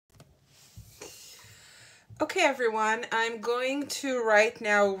Okay everyone, I'm going to right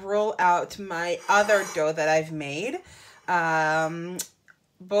now roll out my other dough that I've made.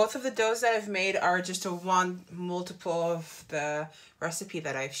 Both of the doughs that I've made are just a one multiple of the recipe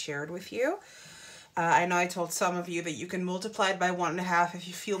that I've shared with you. I know I told some of you that you can multiply it by 1.5 if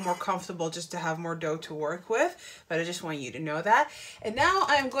you feel more comfortable just to have more dough to work with, but I just want you to know that. And now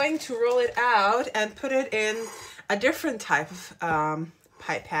I'm going to roll it out and put it in a different type of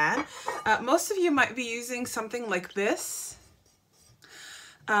pie pan. Most of you might be using something like this.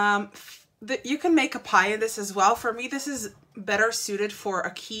 You can make a pie in this as well. For me, this is better suited for a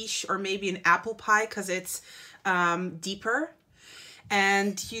quiche or maybe an apple pie because it's deeper,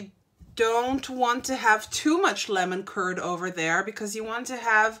 and you don't want to have too much lemon curd over there because you want to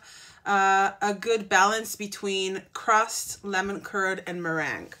have a good balance between crust, lemon curd, and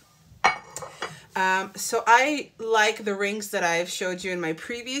meringue. So I like the rings that I've showed you in my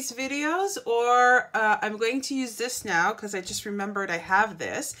previous videos, or I'm going to use this now because I just remembered I have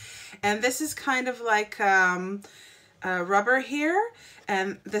this. And this is kind of like rubber here,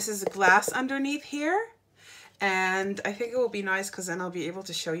 and this is glass underneath here. And I think it will be nice because then I'll be able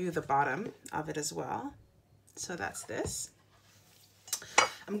to show you the bottom of it as well. So that's this.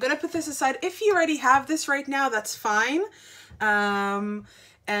 I'm gonna put this aside. If you already have this right now, that's fine.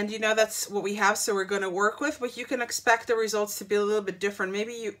 And you know, that's what we have, so we're going to work with, but you can expect the results to be a little bit different.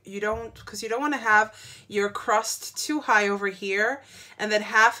 Maybe you don't, because you don't want to have your crust too high over here and then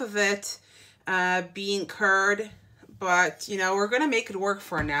half of it being curd. But you know, we're going to make it work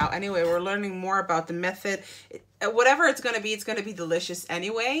for now. Anyway, we're learning more about the method. Whatever it's going to be delicious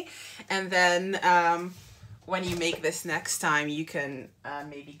anyway. And then when you make this next time, you can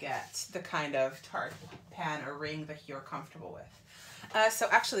maybe get the kind of tart pan or ring that you're comfortable with. So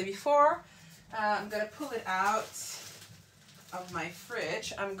actually, before I'm going to pull it out of my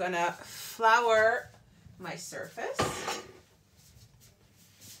fridge, I'm going to flour my surface.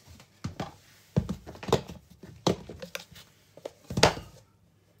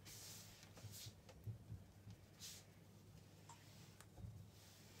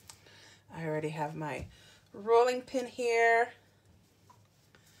 I already have my rolling pin here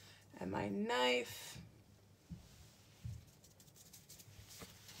and my knife.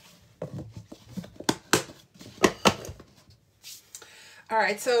 All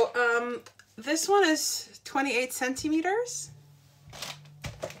right, so this one is 28 centimeters.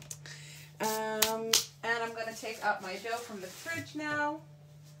 And I'm gonna take out my dough from the fridge now.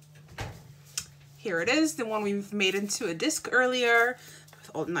 Here it is, the one we've made into a disc earlier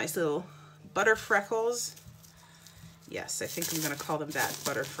with all the nice little butter freckles. Yes, I think I'm gonna call them that,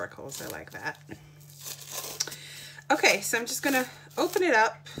 butter freckles, I like that. Okay, so I'm just gonna open it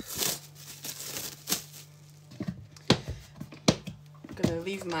up. I'm gonna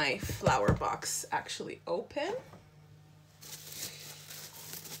leave my flour box actually open.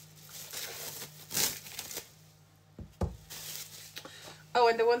 Oh,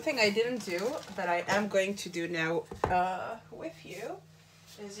 and the one thing I didn't do that I am going to do now with you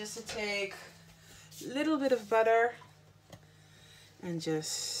is just to take a little bit of butter and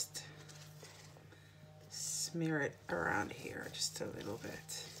just smear it around here just a little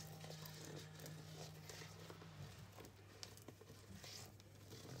bit.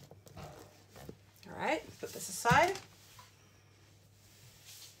 All right, put this aside.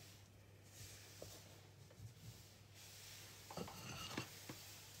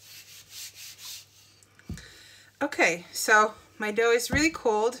 Okay, so my dough is really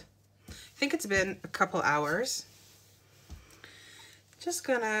cold. I think it's been a couple hours. Just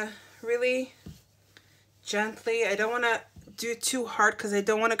gonna really gently, I don't wanna do it too hard because I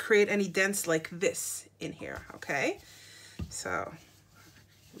don't wanna create any dents like this in here, okay? So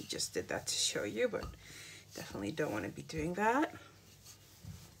we just did that to show you, but definitely don't wanna be doing that.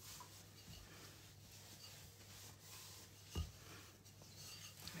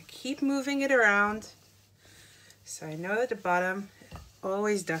 I keep moving it around. So I know that the bottom is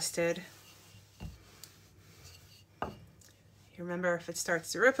always dusted. You remember, if it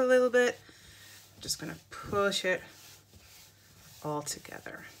starts to rip a little bit, I'm just gonna push it all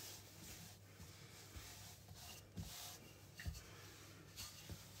together.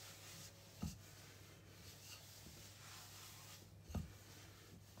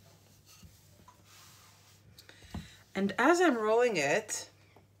 And as I'm rolling it,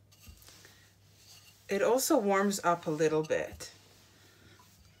 it also warms up a little bit.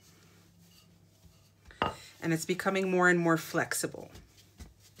 And it's becoming more and more flexible.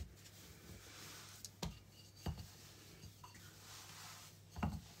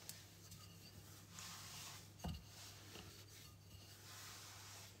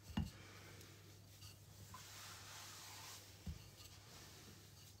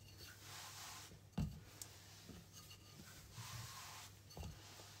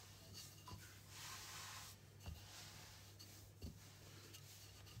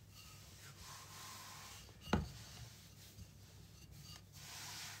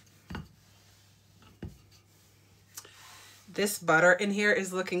 This butter in here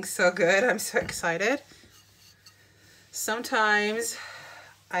is looking so good. I'm so excited. Sometimes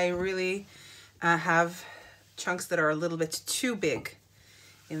I really have chunks that are a little bit too big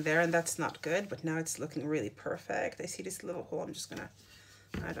in there, and that's not good, but now it's looking really perfect. I see this little hole. I'm just gonna,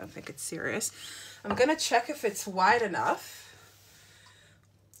 I don't think it's serious. I'm gonna check if it's wide enough.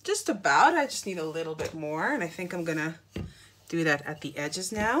 Just about. I just need a little bit more, and I think I'm gonna do that at the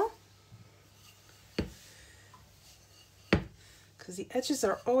edges now, because the edges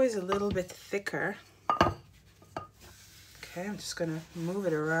are always a little bit thicker. Okay, I'm just gonna move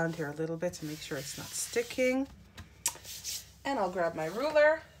it around here a little bit to make sure it's not sticking. And I'll grab my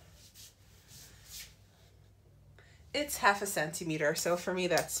ruler. It's 1/2 centimeter, so for me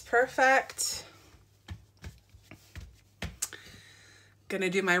that's perfect.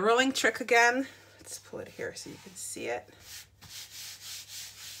 Gonna do my rolling trick again. Let's pull it here so you can see it.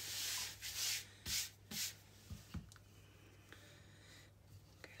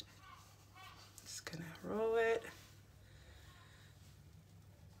 Good. Just gonna roll it.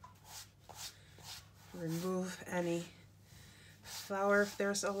 Remove any flour if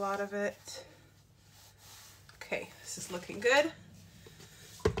there's a lot of it. Okay, this is looking good.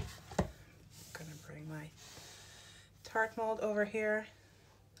 I'm gonna bring my tart mold over here,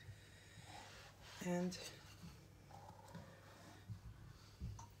 and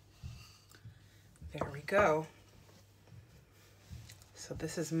there we go. So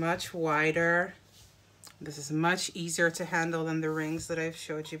this is much wider. This is much easier to handle than the rings that I've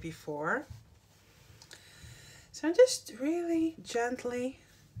showed you before. So I'm just really gently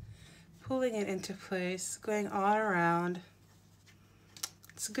pulling it into place, going all around.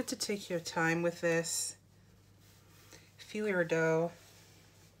 It's good to take your time with this. Feel your dough.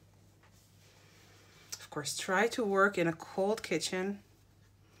 Of course, try to work in a cold kitchen.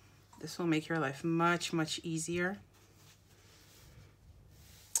 This will make your life much, much easier.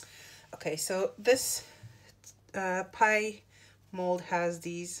 Okay, so this pie mold has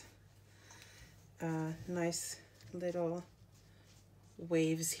these nice little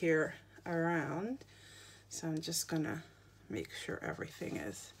waves here around, so I'm just gonna make sure everything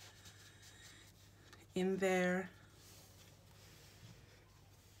is in there.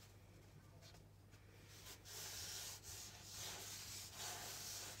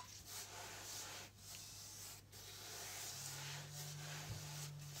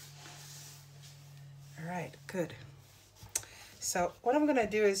 All right, good. So what I'm gonna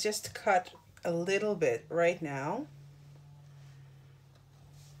do is just cut a little bit right now,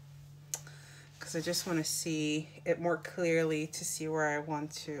 because I just want to see it more clearly to see where I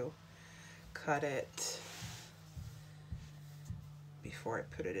want to cut it before I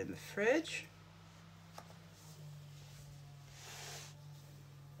put it in the fridge.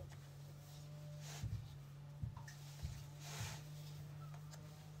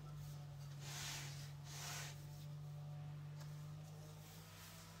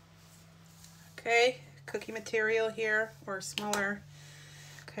 Okay, cookie material here, or a smaller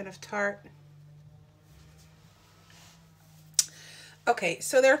kind of tart. Okay,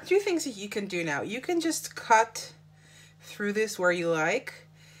 so there are two things that you can do now. You can just cut through this where you like,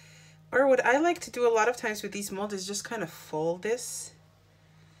 or what I like to do a lot of times with these molds is just kind of fold this,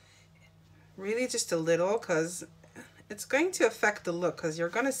 really just a little, because it's going to affect the look, because you're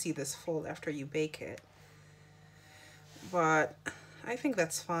going to see this fold after you bake it. But I think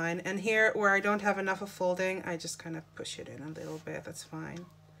that's fine. And here where I don't have enough of folding, I just kind of push it in a little bit. That's fine.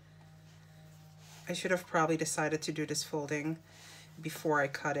 I should have probably decided to do this folding before I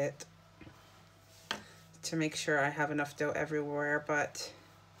cut it to make sure I have enough dough everywhere, but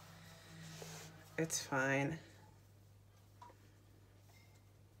it's fine.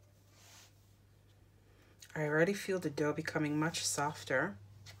 I already feel the dough becoming much softer,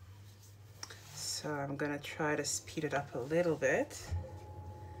 so I'm gonna try to speed it up a little bit.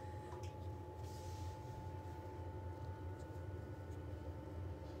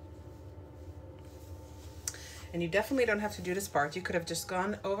 And you definitely don't have to do this part. You could have just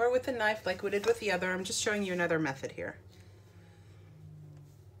gone over with a knife like we did with the other. I'm just showing you another method here.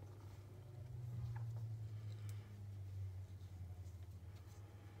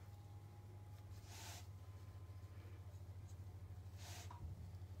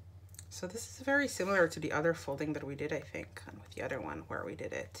 So this is very similar to the other folding that we did, I think, and with the other one where we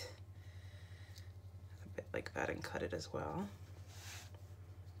did it a bit like that and cut it as well.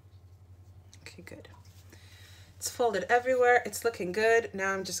 Okay, good. It's folded everywhere. It's looking good.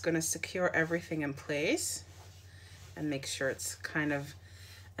 Now I'm just going to secure everything in place and make sure it's kind of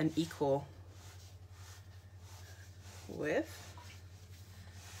an equal width.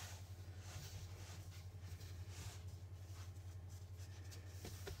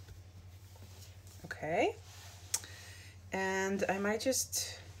 Okay. And I might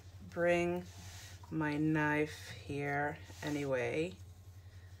just bring my knife here anyway,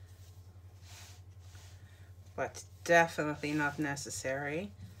 but definitely not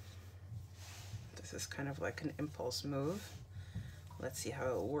necessary. This is kind of like an impulse move. Let's see how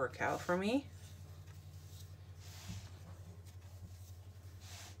it will work out for me.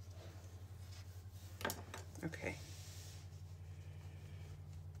 Okay.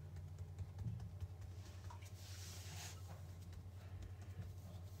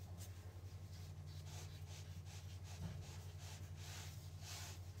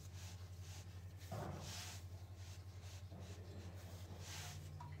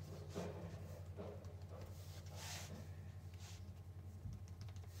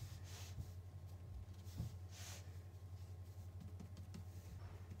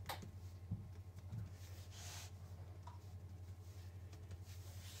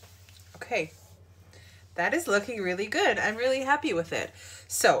 Okay, that is looking really good. I'm really happy with it.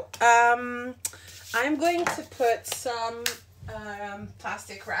 So, I'm going to put some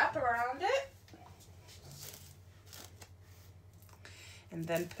plastic wrap around it. And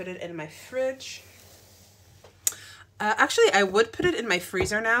then put it in my fridge. Actually, I would put it in my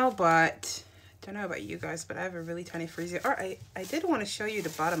freezer now, but I don't know about you guys, but I have a really tiny freezer. Or I did want to show you the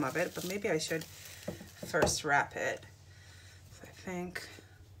bottom of it, but maybe I should first wrap it. So I think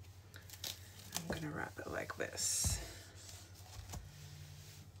I'm gonna wrap it like this.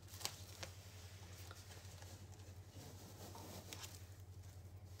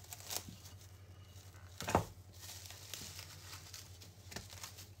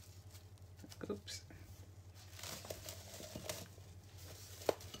 Oops.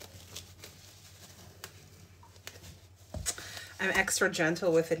 I'm extra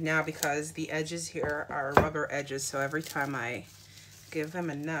gentle with it now because the edges here are rubber edges, so every time I give them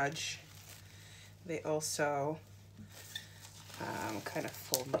a nudge, they also kind of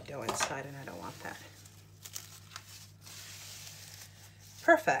fold my dough inside, and I don't want that.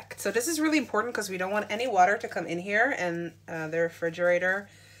 Perfect. So this is really important because we don't want any water to come in here, and the refrigerator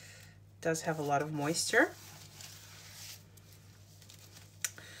does have a lot of moisture.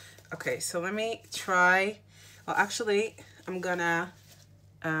 Okay, so let me try. Well, actually, I'm gonna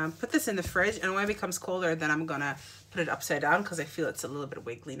put this in the fridge, and when it becomes colder, then I'm gonna put it upside down because I feel it's a little bit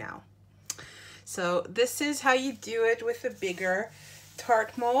wiggly now. So this is how you do it with a bigger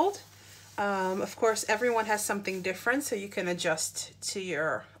tart mold. Of course, everyone has something different, so you can adjust to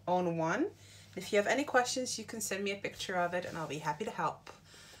your own one. If you have any questions, you can send me a picture of it, and I'll be happy to help.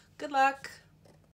 Good luck.